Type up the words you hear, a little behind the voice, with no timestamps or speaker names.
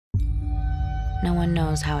No one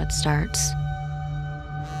knows how it starts.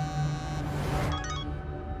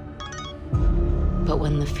 But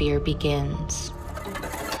when the fear begins,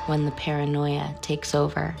 when the paranoia takes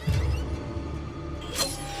over,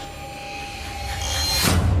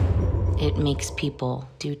 it makes people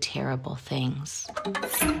do terrible things.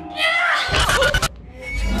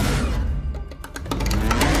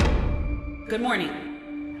 Good morning.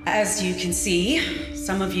 As you can see,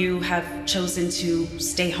 some of you have chosen to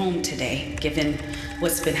stay home today, given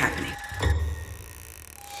what's been happening.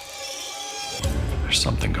 There's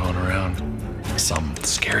something going around. Some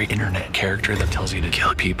scary internet character that tells you to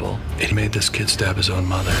kill people. It made this kid stab his own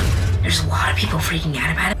mother. There's a lot of people freaking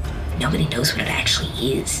out about it. Nobody knows what it actually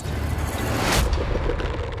is.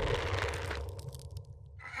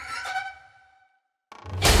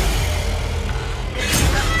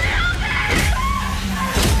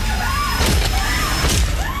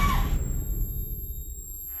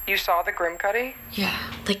 You saw the GRIMKATTI? Yeah,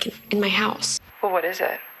 like in my house. Well, what is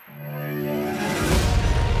it?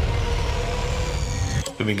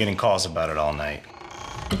 We've been getting calls about it all night.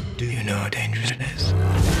 Do you know how dangerous it is?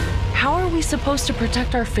 How are we supposed to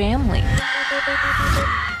protect our family?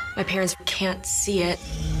 My parents can't see it.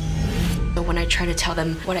 But when I try to tell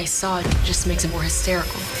them what I saw, it just makes it more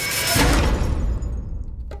hysterical.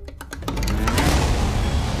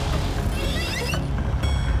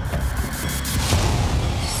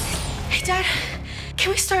 Hey, Dad,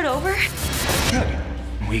 can we start over? Good.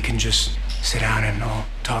 We can just sit down and all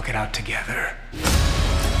talk it out together.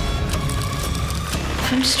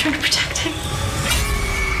 I'm just trying to protect him.